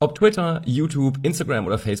Ob Twitter, YouTube, Instagram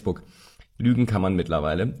oder Facebook, lügen kann man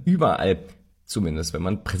mittlerweile überall, zumindest wenn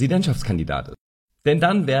man Präsidentschaftskandidat ist. Denn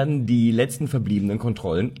dann werden die letzten verbliebenen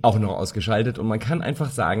Kontrollen auch noch ausgeschaltet und man kann einfach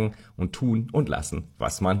sagen und tun und lassen,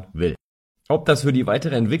 was man will. Ob das für die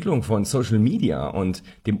weitere Entwicklung von Social Media und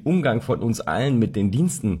dem Umgang von uns allen mit den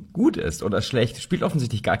Diensten gut ist oder schlecht, spielt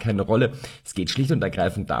offensichtlich gar keine Rolle. Es geht schlicht und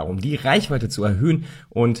ergreifend darum, die Reichweite zu erhöhen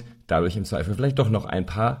und dadurch im Zweifel vielleicht doch noch ein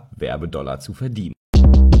paar Werbedollar zu verdienen.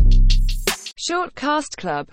 Shortcast Club